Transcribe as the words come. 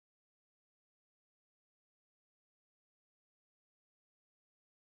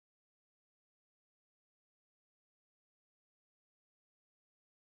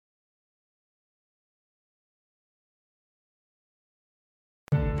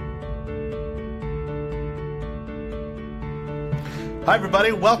Hi,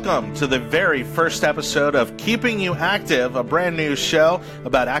 everybody. Welcome to the very first episode of Keeping You Active, a brand new show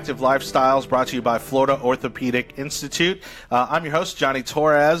about active lifestyles brought to you by Florida Orthopaedic Institute. I'm your host, Johnny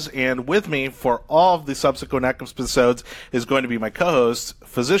Torres, and with me for all of the subsequent episodes is going to be my co-host,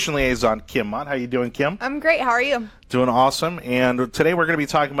 physician liaison Kim Mott. How you doing, Kim? I'm great. How are you? Doing awesome. And today we're going to be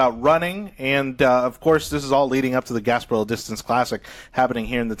talking about running. And, of course, this is all leading up to the Gasparilla Distance Classic happening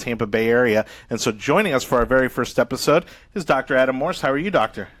here in the Tampa Bay area. And so joining us for our very first episode is Dr. Adam Morse. How are you,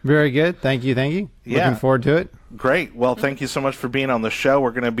 Doctor? Very good. Thank you. Yeah. Looking forward to it. Great. Well, thank you so much for being on the show.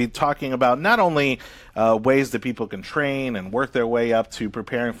 We're going to be talking about not only ways that people can train and work their way up to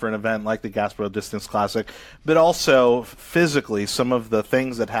preparing for an event like the Gasparilla Distance Classic, but also physically some of the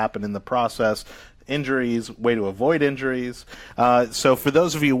things that happen in the process, injuries, way to avoid injuries. So for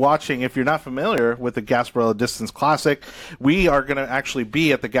those of you watching, if you're not familiar with the Gasparilla Distance Classic, we are going to actually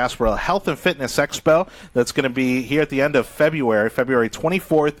be at the Gasparilla Health and Fitness Expo. That's going to be here at the end of February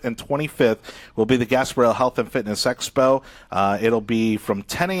 24th and 25th will be the Gasparilla Health and Fitness Expo. It'll be from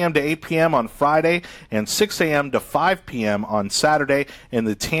 10 a.m. to 8 p.m. on Friday and 6 a.m. to 5 p.m. on Saturday in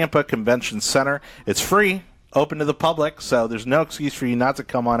the Tampa Convention Center. It's free. Open to the public, so there's no excuse for you not to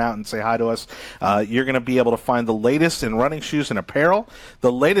come on out and say hi to us. You're going to be able to find the latest in running shoes and apparel, the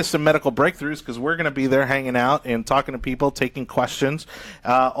latest in medical breakthroughs, because we're going to be there hanging out and talking to people, taking questions.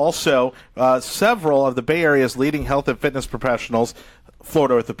 Also, several of the Bay Area's leading health and fitness professionals,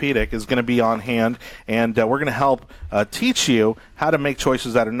 Florida Orthopaedic, is going to be on hand, and we're going to help teach you how to make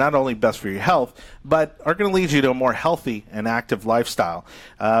choices that are not only best for your health, but are going to lead you to a more healthy and active lifestyle.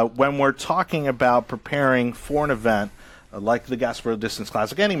 When we're talking about preparing for an event like the Gasparilla Distance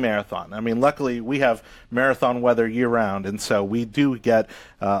Classic, any marathon, I mean, luckily we have marathon weather year-round, and so we do get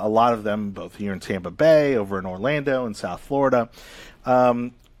a lot of them both here in Tampa Bay, over in Orlando, and South Florida.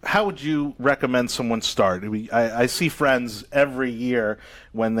 How would you recommend someone start? I see friends every year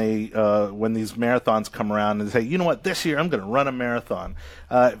when these marathons come around and say, you know what, this year I'm going to run a marathon.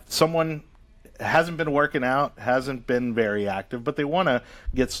 Someone hasn't been working out, hasn't been very active, but they want to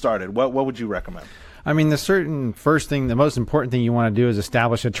get started. What would you recommend? I mean, the most important thing you want to do is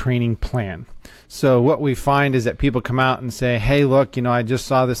establish a training plan. So what we find is that people come out and say, hey, look, I just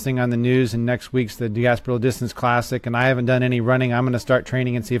saw this thing on the news, and next week's the Gasparilla Distance Classic, and I haven't done any running. I'm going to start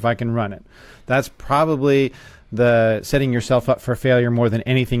training and see if I can run it. That's probably the setting yourself up for failure more than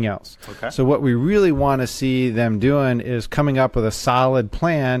anything else. Okay. So what we really want to see them doing is coming up with a solid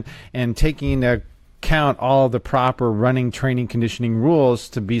plan and taking into account all the proper running, training, conditioning rules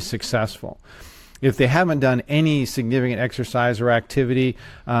to be successful. If they haven't done any significant exercise or activity,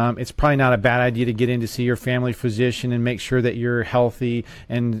 it's probably not a bad idea to get in to see your family physician and make sure that you're healthy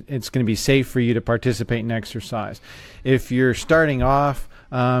and it's going to be safe for you to participate in exercise. If you're starting off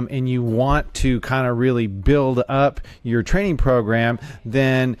and you want to kind of really build up your training program,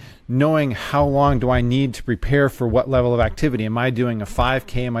 then knowing how long do I need to prepare for what level of activity. Am I doing a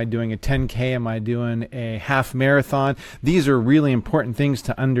 5K? Am I doing a 10K? Am I doing a half marathon? These are really important things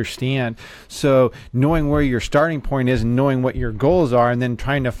to understand. So knowing where your starting point is and knowing what your goals are and then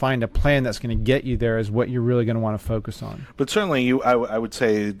trying to find a plan that's going to get you there is what you're really going to want to focus on. But certainly I would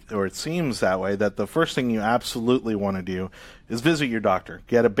say, or it seems that way, that the first thing you absolutely want to do is visit your doctor.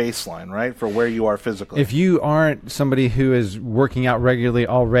 Get a baseline, right, for where you are physically. If you aren't somebody who is working out regularly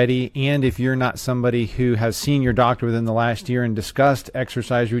already, and if you're not somebody who has seen your doctor within the last year and discussed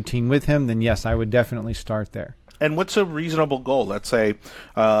exercise routine with him, then yes, I would definitely start there. And what's a reasonable goal? Let's say,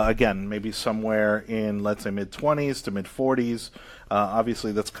 again, maybe somewhere in, let's say, mid-20s to mid-40s.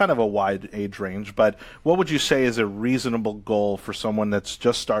 Obviously, that's kind of a wide age range, but what would you say is a reasonable goal for someone that's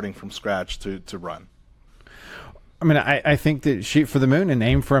just starting from scratch to run? I mean, I think that shoot for the moon and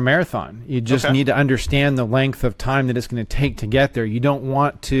aim for a marathon. You just need to understand the length of time that it's going to take to get there. You don't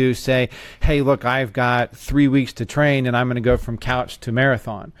want to say, hey, look, I've got 3 weeks to train and I'm going to go from couch to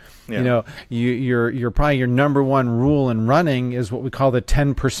marathon. Yeah. You're probably your number one rule in running is what we call the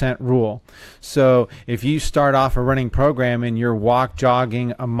 10% rule. So if you start off a running program and you're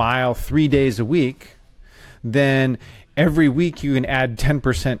jogging a mile 3 days a week, then every week you can add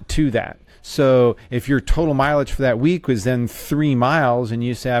 10% to that. So if your total mileage for that week was then 3 miles and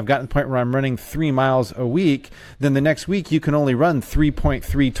you say, I've gotten to the point where I'm running 3 miles a week, then the next week you can only run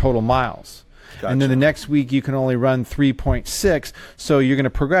 3.3 total miles. Gotcha. And then the next week you can only run 3.6. So you're going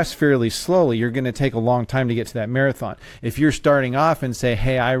to progress fairly slowly. You're going to take a long time to get to that marathon. If you're starting off and say,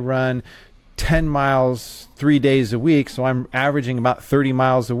 hey, I run 10 miles 3 days a week, so I'm averaging about 30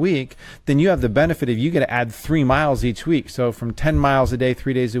 miles a week, then you have the benefit of you get to add 3 miles each week. So from 10 miles a day,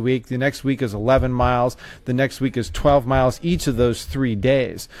 3 days a week, the next week is 11 miles, the next week is 12 miles each of those 3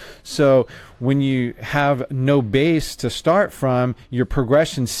 days. So when you have no base to start from, your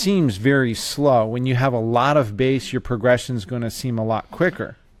progression seems very slow. When you have a lot of base, your progression is going to seem a lot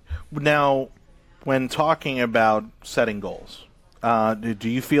quicker. Now, when talking about setting goals, do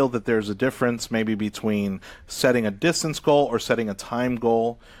you feel that there's a difference maybe between setting a distance goal or setting a time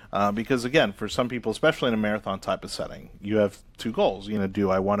goal? Because again, for some people, especially in a marathon type of setting, you have 2 goals.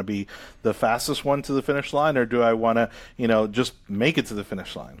 Do I want to be the fastest one to the finish line, or do I want to, just make it to the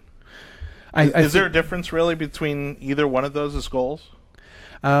finish line? Is there a difference really between either one of those as goals?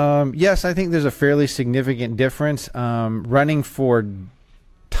 Yes, I think there's a fairly significant difference. Running for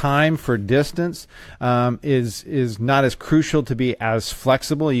time for distance is not as crucial to be as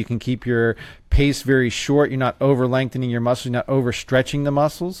flexible. You can keep your pace very short. You're not over lengthening your muscles, you're not overstretching the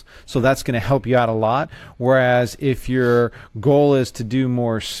muscles, so that's going to help you out a lot. Whereas if your goal is to do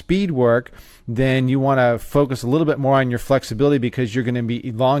more speed work, then you want to focus a little bit more on your flexibility, because you're going to be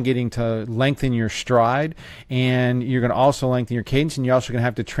elongating to lengthen your stride, and you're going to also lengthen your cadence, and you're also going to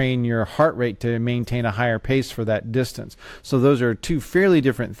have to train your heart rate to maintain a higher pace for that distance. So those are 2 fairly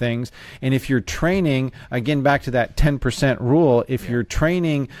different things. And if you're training, again, back to that 10% rule, if you're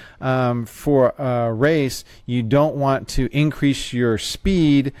training for a race, you don't want to increase your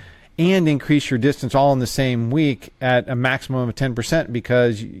speed and increase your distance all in the same week at a maximum of 10%,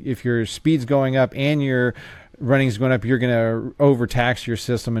 because if your speed's going up and your running is going up, you're going to overtax your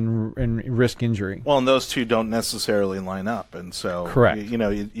system and risk injury. Well, and those 2 don't necessarily line up, and so correct.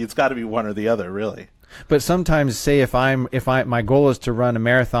 It's got to be one or the other, really. But sometimes, say if my goal is to run a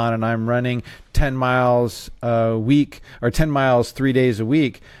marathon and I'm running 10 miles a week or 10 miles 3 days a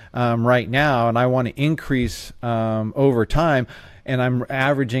week right now, and I want to increase over time, and I'm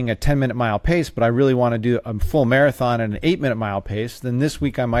averaging a 10-minute mile pace, but I really want to do a full marathon at an 8-minute mile pace, then this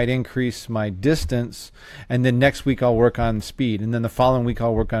week I might increase my distance, and then next week I'll work on speed, and then the following week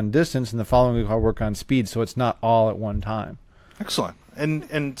I'll work on distance, and the following week I'll work on speed, so it's not all at one time. Excellent.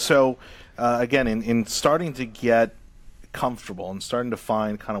 And so, again, in starting to get comfortable and starting to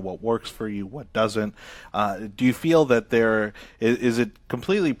find kind of what works for you, what doesn't, do you feel that is it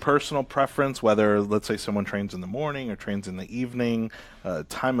completely personal preference, whether, let's say, someone trains in the morning or trains in the evening,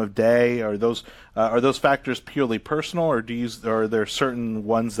 time of day? Are those factors purely personal, or are there certain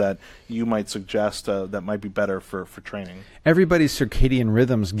ones that you might suggest that might be better for training? Everybody's circadian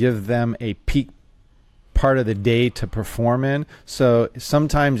rhythms give them a peak part of the day to perform in. So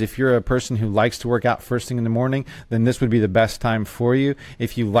sometimes if you're a person who likes to work out first thing in the morning, then this would be the best time for you.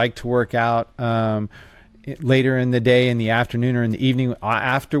 If you like to work out later in the day, in the afternoon or in the evening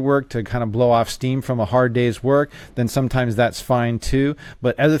after work, to kind of blow off steam from a hard day's work, then sometimes that's fine too.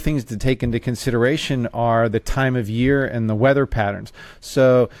 But other things to take into consideration are the time of year and the weather patterns.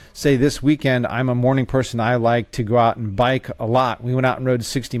 So say this weekend, I'm a morning person. I like to go out and bike a lot. We went out and rode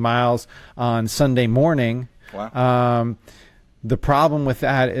 60 miles on Sunday morning. Wow. The problem with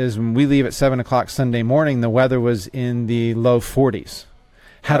that is when we leave at 7 o'clock Sunday morning, the weather was in the low 40s.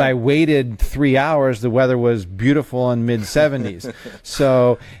 Had I waited 3 hours, the weather was beautiful in mid-70s.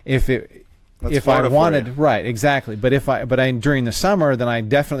 So if I wanted, right, exactly. But during the summer, then I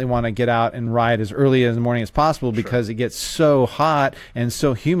definitely want to get out and ride as early in the morning as possible, because it gets so hot and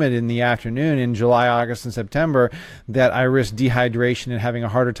so humid in the afternoon in July, August, and September that I risk dehydration and having a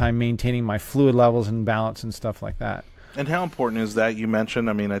harder time maintaining my fluid levels and balance and stuff like that. And how important is that? You mentioned,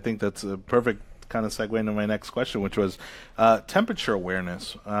 I think that's a perfect kind of segue into my next question, which was temperature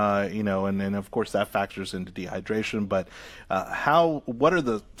awareness, and of course that factors into dehydration, but what are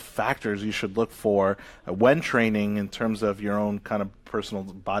the factors you should look for when training in terms of your own kind of personal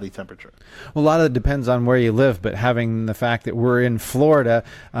body temperature? Well, a lot of it depends on where you live, but having the fact that we're in Florida,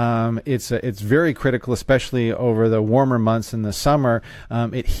 it's very critical, especially over the warmer months in the summer.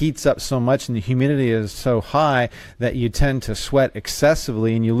 It heats up so much and the humidity is so high that you tend to sweat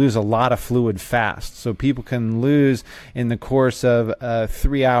excessively and you lose a lot of fluid fast. So people can lose, in the course of a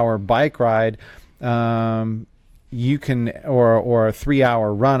 3-hour bike ride, you can, or a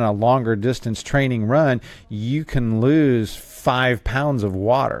 3-hour run, a longer distance training run, you can lose 5 pounds of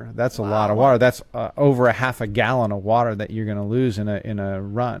water. That's a lot of water. That's over a half a gallon of water that you're going to lose in a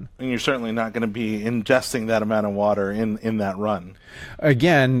run. And you're certainly not going to be ingesting that amount of water in that run.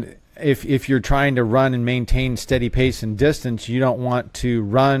 Again, if you're trying to run and maintain steady pace and distance, you don't want to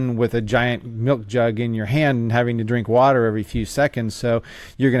run with a giant milk jug in your hand and having to drink water every few seconds. So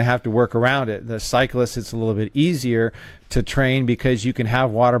you're going to have to work around it. The cyclist, it's a little bit easier to train because you can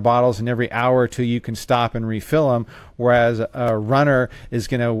have water bottles, and every hour or two you can stop and refill them, whereas a runner is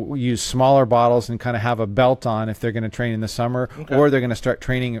going to use smaller bottles and kind of have a belt on if they're going to train in the summer, or they're going to start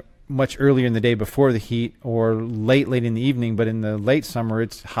training much earlier in the day before the heat, or late in the evening. But in the late summer,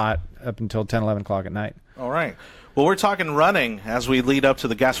 it's hot up until 10, 11 o'clock at night. All right. Well, we're talking running as we lead up to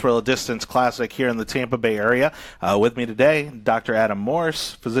the Gasparilla Distance Classic here in the Tampa Bay area. With me today, Dr. Adam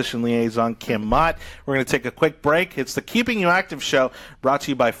Morse, physician liaison Kim Mott. We're going to take a quick break. It's the Keeping You Active show, brought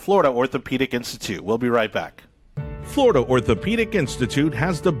to you by Florida Orthopaedic Institute. We'll be right back. Florida Orthopaedic Institute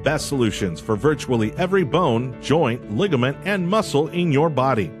has the best solutions for virtually every bone, joint, ligament, and muscle in your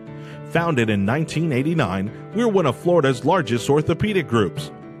body. Founded in 1989, we're one of Florida's largest orthopedic groups.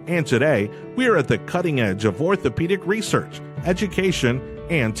 And today, we are at the cutting edge of orthopedic research, education,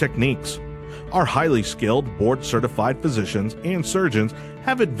 and techniques. Our highly skilled, board-certified physicians and surgeons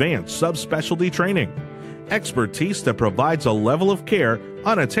have advanced subspecialty training, expertise that provides a level of care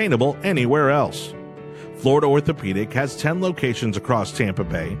unattainable anywhere else. Florida Orthopedic has 10 locations across Tampa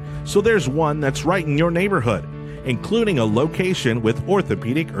Bay, so there's one that's right in your neighborhood, including a location with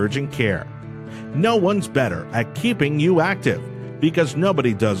orthopedic urgent care. No one's better at keeping you active, because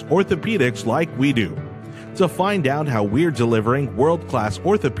nobody does orthopedics like we do. To find out how we're delivering world-class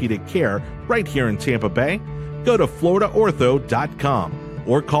orthopedic care right here in Tampa Bay, go to floridaortho.com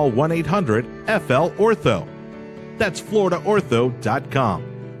or call 1-800-FL-ORTHO. That's floridaortho.com,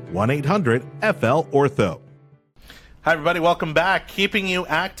 1-800-FL-ORTHO. Hi, everybody. Welcome back. Keeping You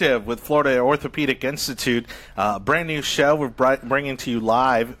Active with Florida Orthopedic Institute. Brand new show we're bringing to you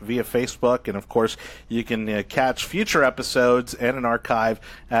live via Facebook. And, of course, you can catch future episodes and an archive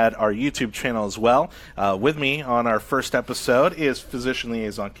at our YouTube channel as well. With me on our first episode is physician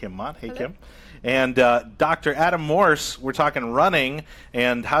liaison Kim Mott. Hey, Hello. Kim. And Dr. Adam Morse. We're talking running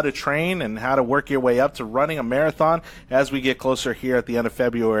and how to train and how to work your way up to running a marathon as we get closer here at the end of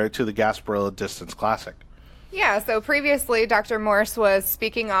February to the Gasparilla Distance Classic. Yeah, so previously Dr. Morse was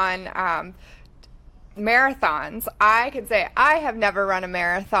speaking on marathons. I can say I have never run a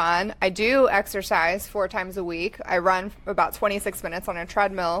marathon. I do exercise 4 times a week. I run about 26 minutes on a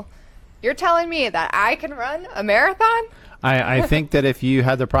treadmill. You're telling me that I can run a marathon? I think that if you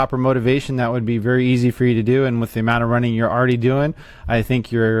had the proper motivation, that would be very easy for you to do. And with the amount of running you're already doing, I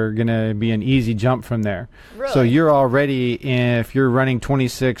think you're going to be an easy jump from there. Really? So you're already, if you're running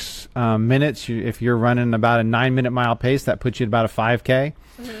 26 minutes, if you're running about a 9-minute mile pace, that puts you at about a 5K.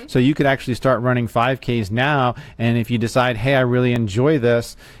 Mm-hmm. So you could actually start running 5Ks now. And if you decide, hey, I really enjoy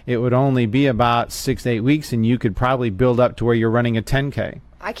this, it would only be about 6 to 8 weeks, and you could probably build up to where you're running a 10K.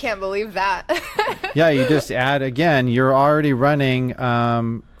 I can't believe that. Yeah, you just add, again, you're already running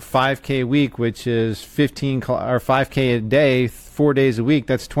 5K a week, which is 5K a day, 4 days a week.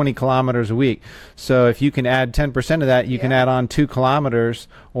 That's 20 kilometers a week. So if you can add 10% of that, you can add on 2 kilometers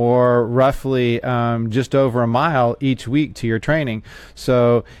or roughly just over a mile each week to your training.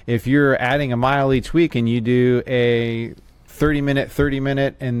 So if you're adding a mile each week and you do a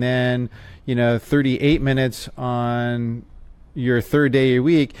 30-minute, and then 38 minutes on your third day a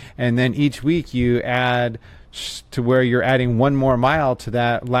week, and then each week you add to where you're adding 1 more mile to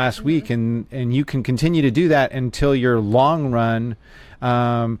that last week, and you can continue to do that until your long run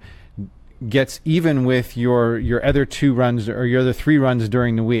gets even with your other 2 runs or your other 3 runs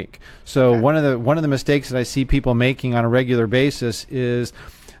during the week. So one of the mistakes that I see people making on a regular basis is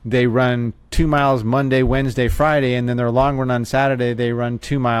they run 2 miles Monday, Wednesday, Friday, and then their long run on Saturday, they run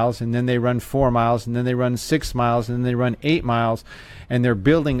 2 miles, and then they run 4 miles, and then they run 6 miles, and then they run 8 miles, and they're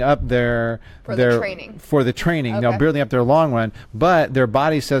building up their training. For the training. Okay. They're building up their long run, but their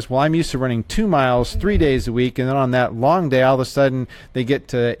body says, well, I'm used to running 2 miles 3 days a week, and then on that long day, all of a sudden, they get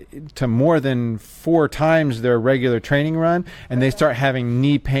to more than 4 times their regular training run, and they start having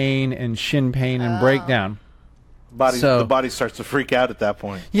knee pain and shin pain and breakdown. The body starts to freak out at that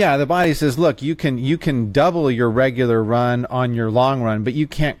point. Yeah, the body says, look, you can double your regular run on your long run, but you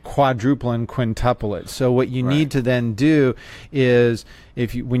can't quadruple and quintuple it. So what you need to then do is,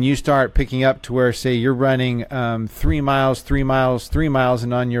 when you start picking up to where, say, you're running 3 miles, 3 miles, 3 miles,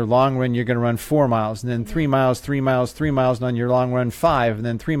 and on your long run you're going to run 4 miles, and then 3 miles, 3 miles, 3 miles, and on your long run 5, and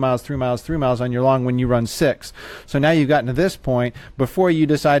then 3 miles, 3 miles, 3 miles on your long when you run 6. So now you've gotten to this point. Before you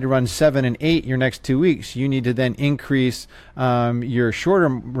decide to run 7 and 8 your next 2 weeks, you need to then increase your shorter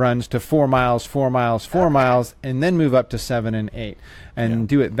runs to 4 miles, 4 miles, 4 miles, and then move up to 7 and 8. And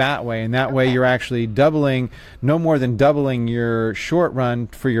do it that way. And that way you're actually doubling, no more than doubling your short run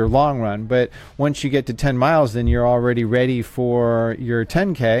for your long run. But once you get to 10 miles, then you're already ready for your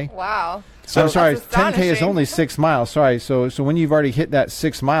 10K. Wow. So I'm sorry, 10K is only 6 miles. Sorry. So when you've already hit that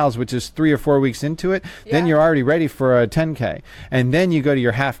 6 miles, which is 3 or 4 weeks into it, then you're already ready for a 10K. And then you go to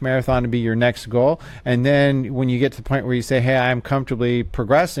your half marathon to be your next goal. And then when you get to the point where you say, hey, I'm comfortably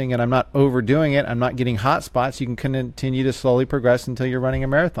progressing and I'm not overdoing it, I'm not getting hot spots, you can continue to slowly progress until you're running a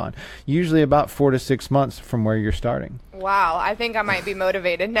marathon. Usually about 4 to 6 months from where you're starting. Wow, I think I might be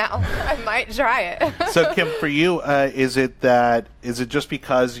motivated now. I might try it. So, Kim, for you, is it just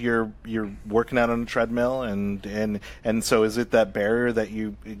because you're working out on a treadmill, and so is it that barrier that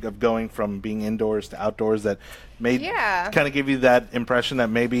of going from being indoors to outdoors that made kind of give you that impression that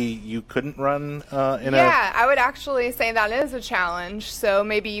maybe you couldn't run I would actually say that is a challenge. So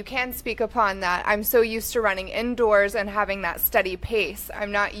maybe you can speak upon that. I'm so used to running indoors and having that steady pace.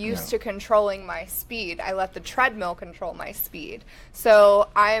 I'm not used to controlling my speed. I let the treadmill control my speed. So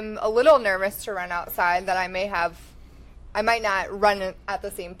I'm a little nervous to run outside, that I might not run at the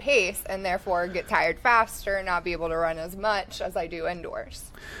same pace and therefore get tired faster and not be able to run as much as I do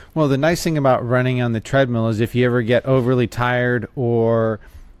indoors. Well, the nice thing about running on the treadmill is if you ever get overly tired or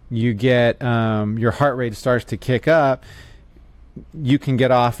you get your heart rate starts to kick up, you can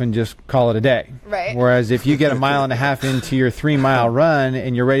get off and just call it a day. Right. Whereas if you get a mile and a half into your 3 mile run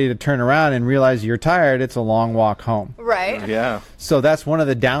and you're ready to turn around and realize you're tired, it's a long walk home. Right. Yeah. So that's one of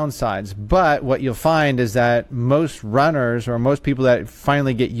the downsides. But what you'll find is that most runners, or most people that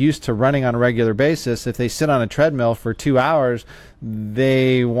finally get used to running on a regular basis, if they sit on a treadmill for 2 hours,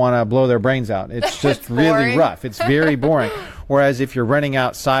 they want to blow their brains out. It's just really rough. It's very boring. Whereas if you're running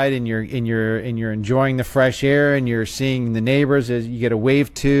outside and you're enjoying the fresh air and you're seeing the neighbors as you get a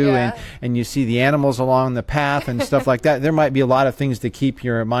wave to, and you see the animals along the path and stuff like that, there might be a lot of things to keep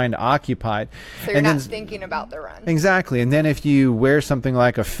your mind occupied. So you're not thinking about the run. Exactly. And then if you wear something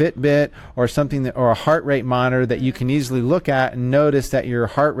like a Fitbit or something or a heart rate monitor that you can easily look at and notice that your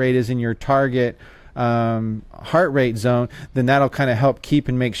heart rate is in your target heart rate zone, then that'll kind of help keep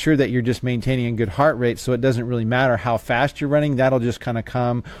and make sure that you're just maintaining a good heart rate, so it doesn't really matter how fast you're running. That'll just kind of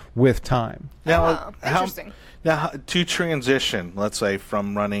come with time. Now, interesting. Now, to transition, let's say,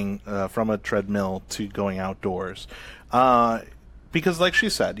 from running from a treadmill to going outdoors, because like she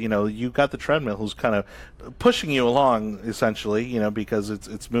said, you've got the treadmill who's kind of pushing you along, essentially, because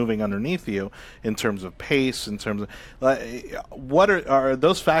it's moving underneath you in terms of pace, in terms of what are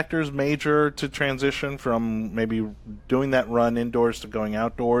those factors major to transition from maybe doing that run indoors to going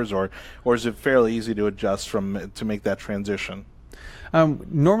outdoors, or is it fairly easy to adjust to make that transition?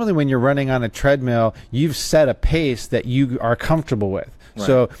 Normally when you're running on a treadmill, you've set a pace that you are comfortable with. Right.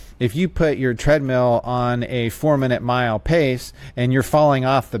 So if you put your treadmill on a 4-minute mile pace and you're falling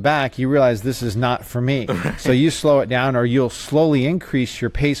off the back, you realize this is not for me. Right. So you slow it down, or you'll slowly increase your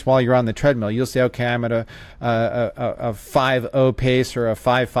pace while you're on the treadmill. You'll say, okay, I'm at a 5.0 pace or a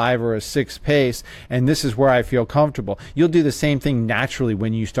 5.5 or a 6 pace, and this is where I feel comfortable. You'll do the same thing naturally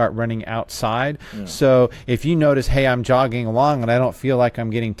when you start running outside. Yeah. So if you notice, hey, I'm jogging along and I don't feel like I'm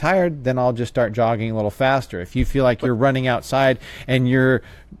getting tired, then I'll just start jogging a little faster. If you feel like you're running outside and you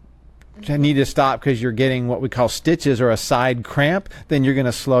need to stop because you're getting what we call stitches or a side cramp, then you're going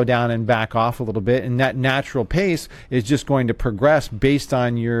to slow down and back off a little bit. And that natural pace is just going to progress based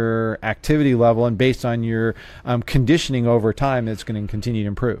on your activity level and based on your conditioning over time. It's going to continue to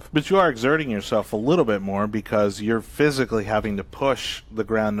improve. But you are exerting yourself a little bit more because you're physically having to push the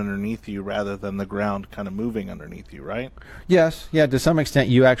ground underneath you rather than the ground kind of moving underneath you, right? Yes. Yeah, to some extent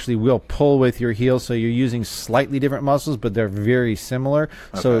you actually will pull with your heels, so you're using slightly different muscles, but they're very similar,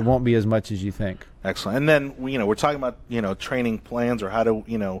 so it won't be as much as you think. Excellent. And then, we're talking about, training plans or how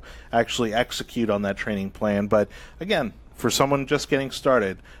to, actually execute on that training plan. But again, for someone just getting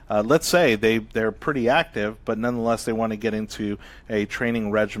started, let's say they're pretty active, but nonetheless they want to get into a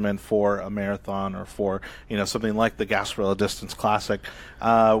training regimen for a marathon or for, something like the Gasparilla Distance Classic.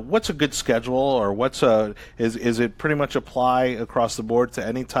 What's a good schedule, or is it pretty much apply across the board to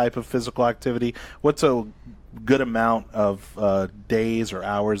any type of physical activity? What's a good amount of days or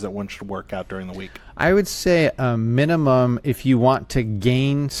hours that one should work out during the week? I would say a minimum, if you want to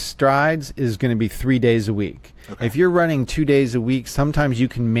gain strides, is going to be 3 days a week. Okay. If you're running 2 days a week, sometimes you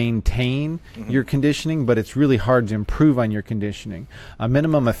can maintain your conditioning, but it's really hard to improve on your conditioning. A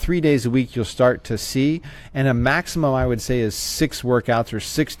minimum of 3 days a week you'll start to see, and a maximum I would say is 6 workouts or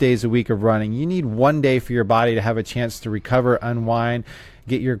 6 days a week of running. You need 1 day for your body to have a chance to recover, unwind,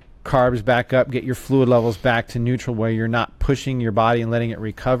 get your carbs back up, get your fluid levels back to neutral where you're not pushing your body and letting it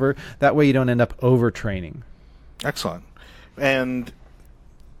recover. That way you don't end up overtraining. Excellent. And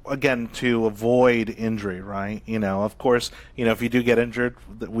again, to avoid injury, right? Of course, if you do get injured,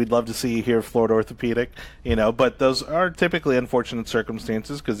 we'd love to see you here at Florida Orthopedic, but those are typically unfortunate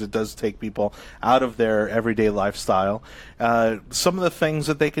circumstances because it does take people out of their everyday lifestyle. Some of the things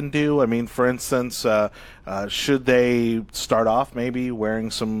that they can do, I mean, for instance, should they start off maybe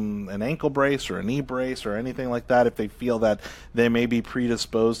wearing an ankle brace or a knee brace or anything like that if they feel that they may be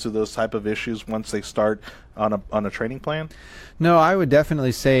predisposed to those type of issues once they start on a training plan? No, I would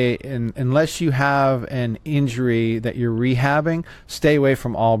definitely say unless you have an injury that you're rehabbing, stay away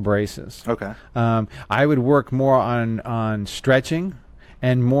from all braces. Okay. I would work more on stretching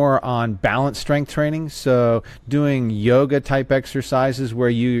and more on balance strength training. So doing yoga type exercises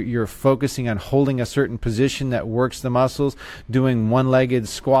where you're focusing on holding a certain position that works the muscles, doing one-legged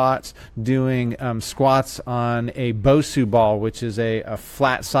squats, doing squats on a Bosu ball, which is a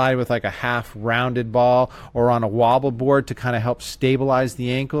flat side with like a half rounded ball, or on a wobble board to kind of help stabilize the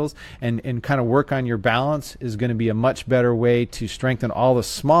ankles and kind of work on your balance is going to be a much better way to strengthen all the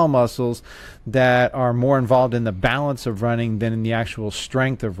small muscles that are more involved in the balance of running than in the actual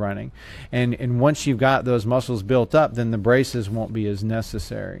strength of running. And once you've got those muscles built up, then the braces won't be as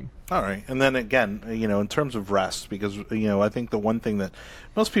necessary. All right. And then again, in terms of rest, because, I think the one thing that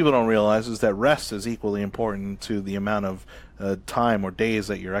most people don't realize is that rest is equally important to the amount of time or days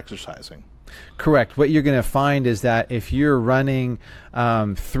that you're exercising. Correct. What you're going to find is that if you're running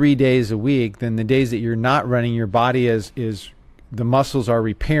 3 days a week, then the days that you're not running, your body is the muscles are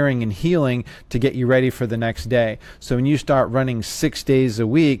repairing and healing to get you ready for the next day. So when you start running 6 days a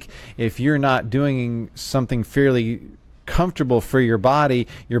week, if you're not doing something fairly comfortable for your body's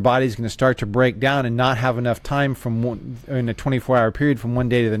going to start to break down and not have enough time in a 24-hour period from one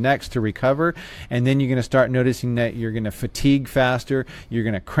day to the next to recover. And then you're going to start noticing that you're going to fatigue faster, you're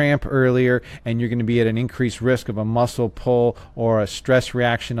going to cramp earlier, and you're going to be at an increased risk of a muscle pull or a stress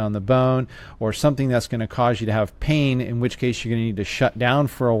reaction on the bone or something that's going to cause you to have pain, in which case you're going to need to shut down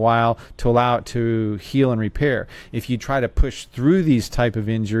for a while to allow it to heal and repair. If you try to push through these type of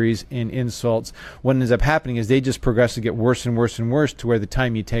injuries and insults, what ends up happening is they just progress to get worse and worse and worse to where the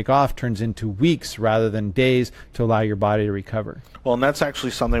time you take off turns into weeks rather than days to allow your body to recover. Well, and that's actually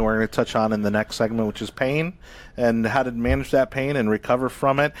something we're going to touch on in the next segment, which is pain and how to manage that pain and recover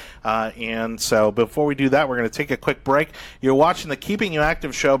from it. And so before we do that, we're going to take a quick break. You're watching the Keeping You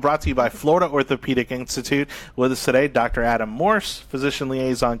Active show brought to you by Florida Orthopaedic Institute. With us today, Dr. Adam Morse, physician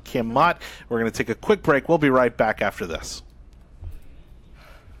liaison Kim Mott. We're going to take a quick break. We'll be right back after this.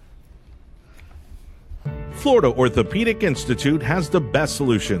 Florida Orthopaedic Institute has the best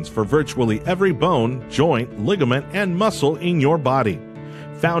solutions for virtually every bone, joint, ligament, and muscle in your body.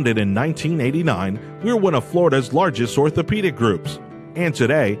 Founded in 1989, we're one of Florida's largest orthopedic groups. And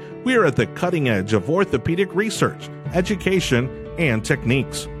today, we are at the cutting edge of orthopedic research, education, and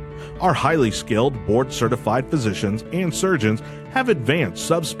techniques. Our highly skilled, board-certified physicians and surgeons have advanced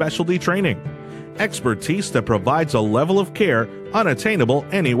subspecialty training, expertise that provides a level of care unattainable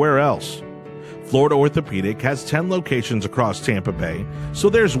anywhere else. Florida Orthopedic has 10 locations across Tampa Bay, so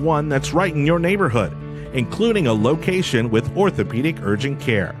there's one that's right in your neighborhood, including a location with orthopedic urgent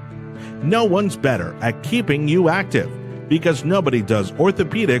care. No one's better at keeping you active because nobody does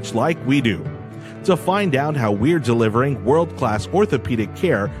orthopedics like we do. To find out how we're delivering world-class orthopedic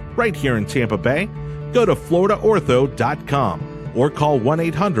care right here in Tampa Bay, go to floridaortho.com or call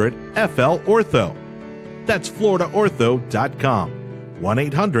 1-800-FL-ORTHO. That's floridaortho.com.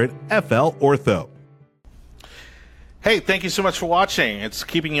 1-800-FL-ORTHO. Hey, thank you so much for watching. It's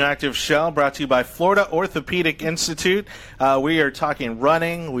Keeping You Active show brought to you by Florida Orthopaedic Institute. We are talking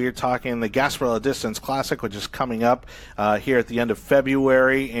running. We are talking the Gasparilla Distance Classic, which is coming up here at the end of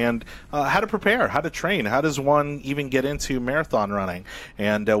February, and how to prepare, how to train. How does one even get into marathon running?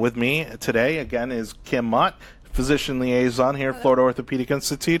 And with me today, again, is Kim Mott, physician liaison here at Florida Orthopaedic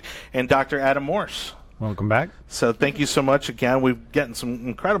Institute, and Dr. Adam Morse. Welcome back. So thank you so much again. We've gotten some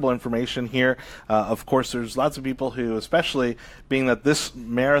incredible information here. Of course, there's lots of people who, especially being that this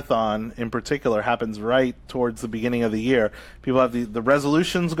marathon in particular happens right towards the beginning of the year, people have the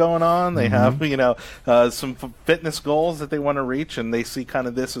resolutions going on. They have, some fitness goals that they want to reach, and they see kind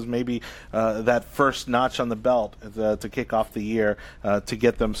of this as maybe that first notch on the belt to kick off the year to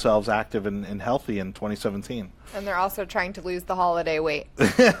get themselves active and healthy in 2017. And they're also trying to lose the holiday weight.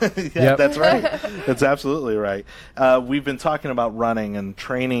 Yeah, That's right. That's absolutely right. We've been talking about running and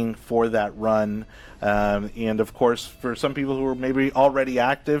training for that run. And, of course, for some people who are maybe already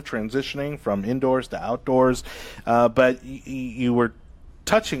active, transitioning from indoors to outdoors. But you were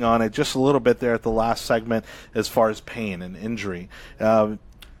touching on it just a little bit there at the last segment as far as pain and injury.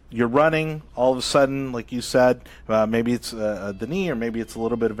 You're running, all of a sudden, like you said, maybe it's the knee or maybe it's a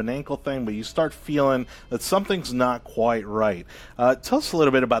little bit of an ankle thing, but you start feeling that something's not quite right. Tell us a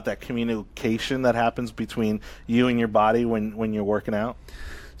little bit about that communication that happens between you and your body when you're working out.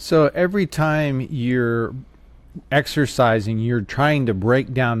 So every time you're exercising, you're trying to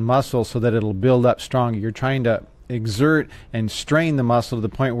break down muscle so that it'll build up stronger. You're trying to exert and strain the muscle to the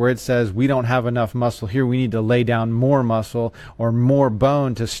point where it says, we don't have enough muscle here, we need to lay down more muscle or more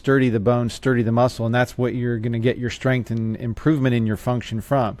bone to sturdy the muscle, and that's what you're going to get your strength and improvement in your function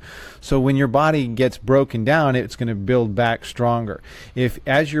from. So when your body gets broken down, it's going to build back stronger. If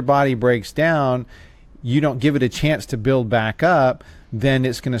as your body breaks down, you don't give it a chance to build back up, then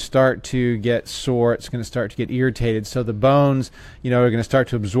it's going to start to get sore, it's going to start to get irritated. So the bones, are going to start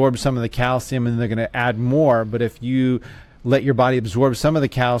to absorb some of the calcium and they're going to add more. But if you let your body absorb some of the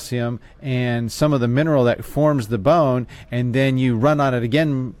calcium and some of the mineral that forms the bone, and then you run on it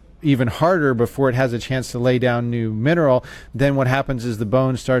again even harder before it has a chance to lay down new mineral, then what happens is the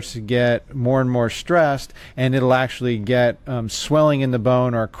bone starts to get more and more stressed, and it'll actually get swelling in the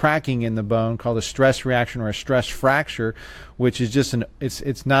bone or cracking in the bone, called a stress reaction or a stress fracture, which is just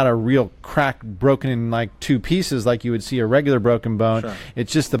it's not a real crack broken in like two pieces like you would see a regular broken bone. Sure.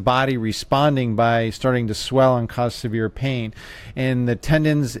 It's just the body responding by starting to swell and cause severe pain. And the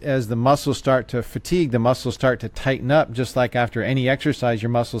tendons, as the muscles start to fatigue, the muscles start to tighten up, just like after any exercise your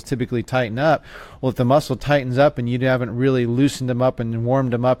muscles typically tighten up. Well, if the muscle tightens up and you haven't really loosened them up and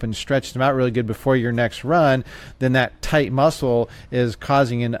warmed them up and stretched them out really good before your next run, then that tight muscle is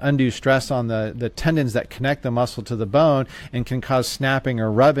causing an undue stress on the tendons that connect the muscle to the bone, and can cause snapping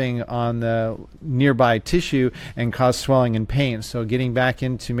or rubbing on the nearby tissue and cause swelling and pain. So getting back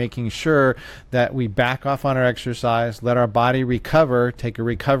into making sure that we back off on our exercise, let our body recover, take a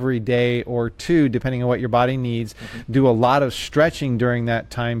recovery day or two, depending on what your body needs, do a lot of stretching during that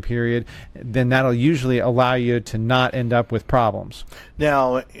time period, then that'll usually allow you to not end up with problems.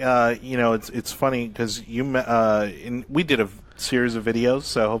 Now, it's funny because we did a series of videos,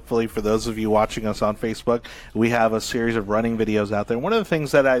 so hopefully for those of you watching us on Facebook, we have a series of running videos out there. One of the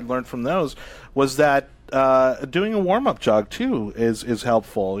things that I learned from those was that doing a warm-up jog too is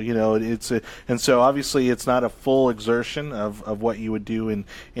helpful. And so obviously it's not a full exertion of what you would do in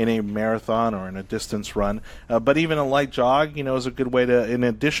a marathon or in a distance run, but even a light jog, is a good way to, in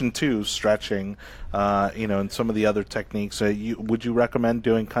addition to stretching, and some of the other techniques. Would you recommend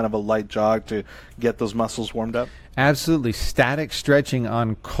doing kind of a light jog to get those muscles warmed up? Absolutely. Static stretching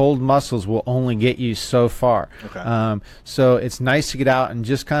on cold muscles will only get you so far. Okay. So it's nice to get out and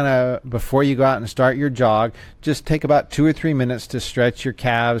just kind of, before you go out and start your jog, just take about 2 or 3 minutes to stretch your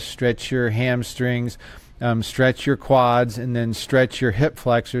calves, stretch your hamstrings, stretch your quads, and then stretch your hip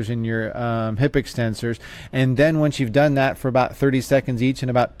flexors and your hip extensors. And then once you've done that for about 30 seconds each in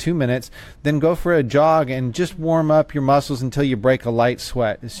about 2 minutes, then go for a jog and just warm up your muscles until you break a light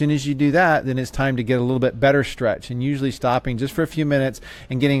sweat. As soon as you do that, then it's time to get a little bit better stretch, and usually stopping just for a few minutes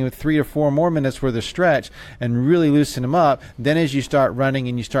and getting 3 to 4 more minutes worth of stretch and really loosen them up. Then as you start running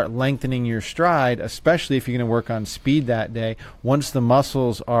and you start lengthening your stride, especially if you're going to work on speed that day, once the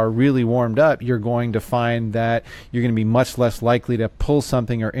muscles are really warmed up, you're going to find that you're going to be much less likely to pull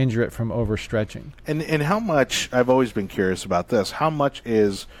something or injure it from overstretching. And how much, I've always been curious about this, how much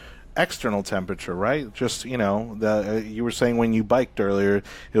is external temperature, right? Just, you were saying when you biked earlier,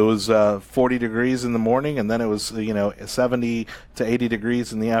 it was 40 degrees in the morning, and then it was, 70 to 80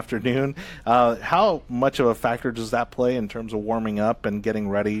 degrees in the afternoon. How much of a factor does that play in terms of warming up and getting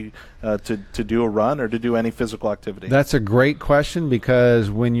ready to do a run or to do any physical activity? That's a great question, because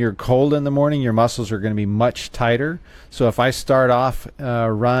when you're cold in the morning, your muscles are going to be much tighter. So if I start off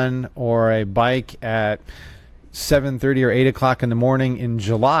a run or a bike at 7:30 or 8 o'clock in the morning in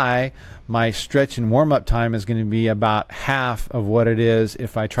July, my stretch and warm-up time is going to be about half of what it is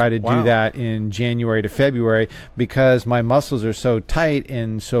if I try to do that in January to February, because my muscles are so tight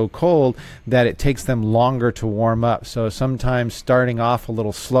and so cold that it takes them longer to warm up. So sometimes starting off a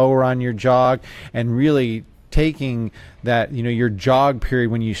little slower on your jog and really taking that, your jog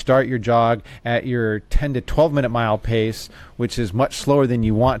period, when you start your jog at your 10 to 12 minute mile pace, which is much slower than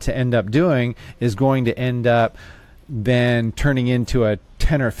you want to end up doing, is going to end up then turning into a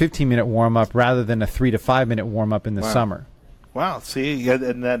 10 or 15 minute warm up rather than a 3 to 5 minute warm up in the summer. Wow, see, yeah,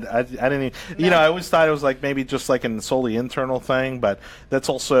 and then I didn't even, I always thought it was like maybe just like a solely internal thing, but that's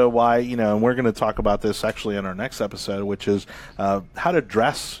also why, and we're going to talk about this actually in our next episode, which is how to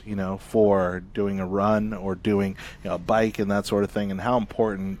dress, for doing a run or doing a bike and that sort of thing, and how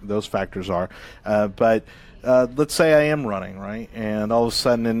important those factors are. But let's say I am running, right? And all of a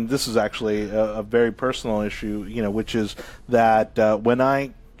sudden, and this is actually a very personal issue, which is that when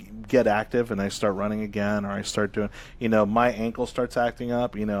I get active and I start running again, or I start doing, my ankle starts acting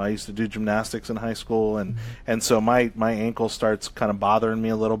up. I used to do gymnastics in high school, and so my ankle starts kind of bothering me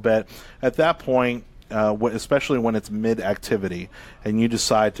a little bit. At that point, especially when it's mid-activity and you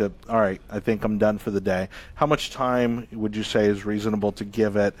decide to, all right, I think I'm done for the day, how much time would you say is reasonable to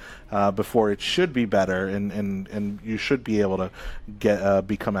give it before it should be better and you should be able to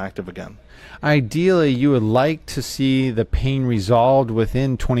become active again? Ideally, you would like to see the pain resolved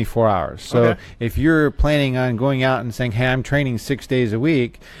within 24 hours. So if you're planning on going out and saying, hey, I'm training 6 days a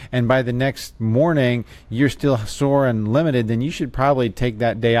week, and by the next morning you're still sore and limited, then you should probably take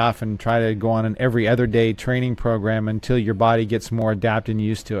that day off and try to go on an every other day training program until your body gets more adapted and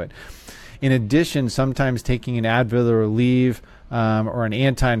used to it. In addition, sometimes taking an Advil or Aleve or an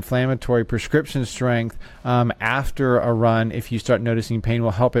anti-inflammatory prescription strength after a run, if you start noticing pain,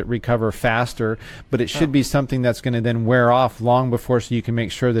 will help it recover faster. But it should be something that's going to then wear off long before, so you can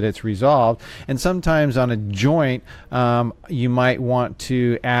make sure that it's resolved. And sometimes on a joint, you might want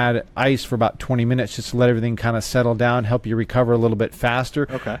to add ice for about 20 minutes just to let everything kind of settle down, help you recover a little bit faster.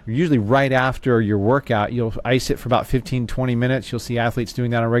 Usually right after your workout, you'll ice it for about 15-20 minutes. You'll see athletes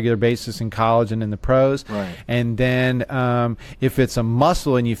doing that on a regular basis in college and in the pros. And then if it's a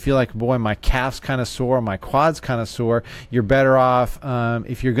muscle and you feel like, boy, my calf's kind of sore, my quad's kind of sore, you're better off,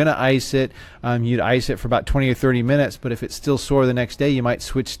 if you're going to ice it, you'd ice it for about 20 or 30 minutes. But if it's still sore the next day, you might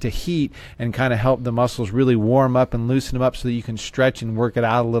switch to heat and kind of help the muscles really warm up and loosen them up so that you can stretch and work it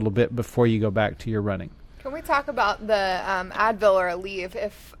out a little bit before you go back to your running. Can we talk about the Advil or Aleve?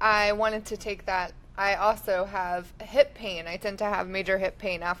 If I wanted to take that, I also have hip pain. I tend to have major hip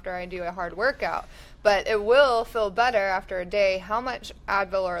pain after I do a hard workout, but it will feel better after a day. How much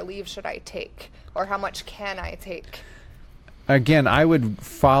Advil or Aleve should I take, or how much can I take? Again, I would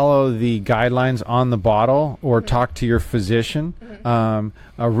follow the guidelines on the bottle or talk to your physician.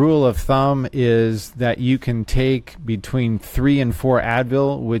 A rule of thumb is that you can take between 3 and 4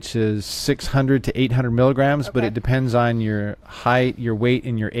 Advil, which is 600 to 800 milligrams, but it depends on your height, your weight,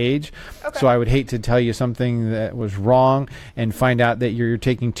 and your age. So I would hate to tell you something that was wrong and find out that you're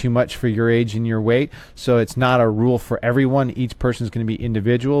taking too much for your age and your weight. So it's not a rule for everyone. Each person is going to be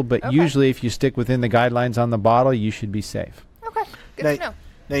individual, but usually if you stick within the guidelines on the bottle, you should be safe. Good to know.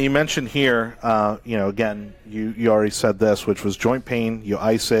 Now you mentioned here, again, you already said this, which was joint pain. You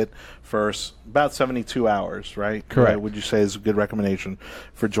ice it for about 72 hours, right? Correct. Would you say is a good recommendation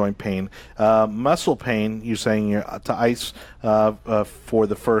for joint pain? Muscle pain, you're saying to ice for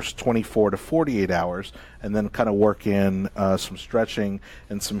the first 24 to 48 hours, and then kind of work in some stretching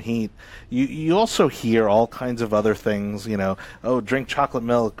and some heat. You also hear all kinds of other things, drink chocolate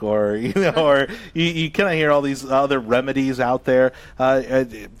milk, or or you kind of hear all these other remedies out there.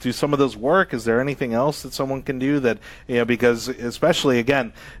 Do some of those work? Is there anything else that someone can do that, because especially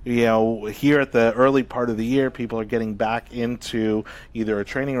again, here at the early part of the year, people are getting back into either a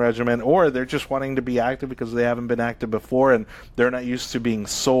training regimen or they're just wanting to be active because they haven't been active before and they're not used to being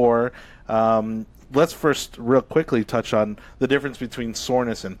sore. Let's first real quickly touch on the difference between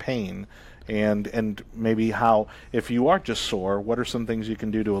soreness and pain, and maybe how, if you are just sore, what are some things you can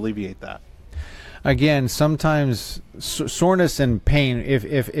do to alleviate that? Again, sometimes soreness and pain,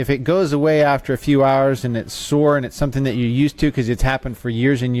 if it goes away after a few hours and it's sore and it's something that you're used to because it's happened for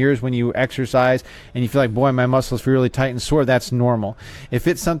years and years when you exercise and you feel like, boy, my muscles feel really tight and sore, that's normal. If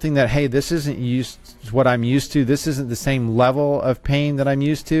it's something that, hey, this isn't what I'm used to, this isn't the same level of pain that I'm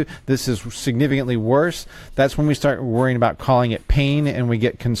used to, this is significantly worse, that's when we start worrying about calling it pain and we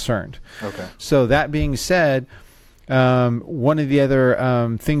get concerned. So that being said, one of the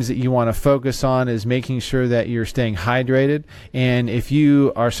other things that you want to focus on is making sure that you're staying hydrated. And if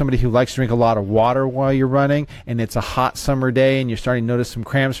you are somebody who likes to drink a lot of water while you're running and it's a hot summer day and you're starting to notice some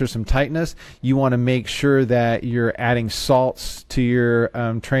cramps or some tightness, you want to make sure that you're adding salts to your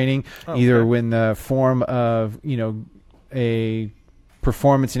training, either in the form of, a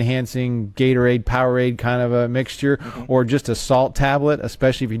performance-enhancing Gatorade, Powerade kind of a mixture, or just a salt tablet,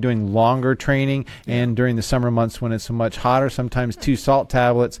 especially if you're doing longer training and during the summer months when it's so much hotter. Sometimes 2 salt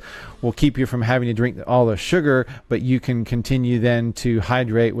tablets will keep you from having to drink all the sugar, but you can continue then to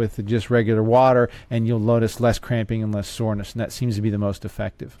hydrate with just regular water, and you'll notice less cramping and less soreness, and that seems to be the most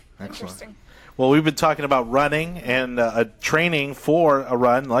effective. Excellent. Well, we've been talking about running and training for a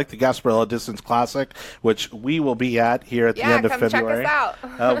run like the Gasparilla Distance Classic, which we will be at here at the end of February. Check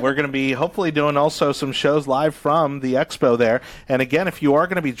us out. We're going to be hopefully doing also some shows live from the expo there. And again, if you are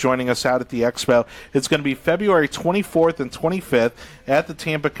going to be joining us out at the expo, it's going to be February 24th and 25th at the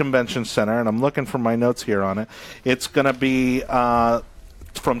Tampa Convention Center. And I'm looking for my notes here on it. It's going to be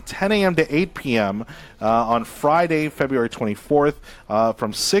from 10 a.m. to 8 p.m. On Friday, February 24th,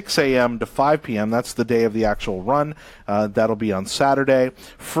 from 6 a.m. to 5 p.m. That's the day of the actual run. That'll be on Saturday.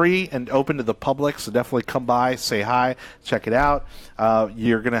 Free and open to the public, so definitely come by, say hi, check it out.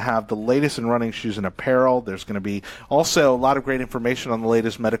 You're going to have the latest in running shoes and apparel. There's going to be also a lot of great information on the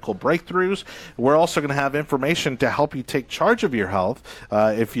latest medical breakthroughs. We're also going to have information to help you take charge of your health.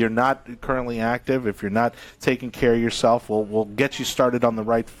 If you're not currently active, if you're not taking care of yourself, we'll get you started on the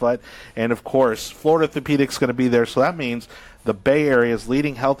right foot. And, of course, Florida Orthopedic is going to be there, so that means the Bay Area's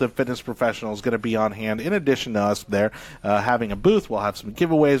leading health and fitness professional is going to be on hand. In addition to us there having a booth, we'll have some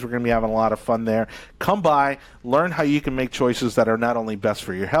giveaways. We're going to be having a lot of fun there. Come by, learn how you can make choices that are not only best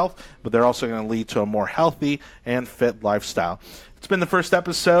for your health, but they're also going to lead to a more healthy and fit lifestyle. It's been the first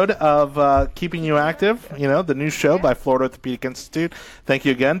episode of Keeping You Active, the new show by Florida Orthopaedic Institute. Thank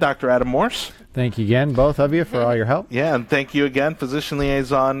you again, Dr. Adam Morse. Thank you again, both of you, for all your help. Yeah, and thank you again, Physician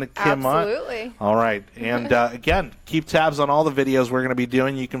Liaison Kim Mott. Absolutely. All right. And again, keep tabs on all the videos we're going to be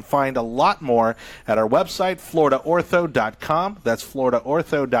doing. You can find a lot more at our website, floridaortho.com. That's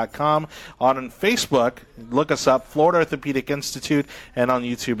floridaortho.com. On Facebook, look us up, Florida Orthopedic Institute, and on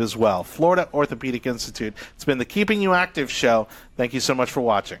YouTube as well. Florida Orthopedic Institute. It's been the Keeping You Active show. Thank you so much for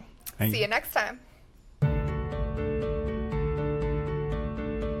watching. See you next time.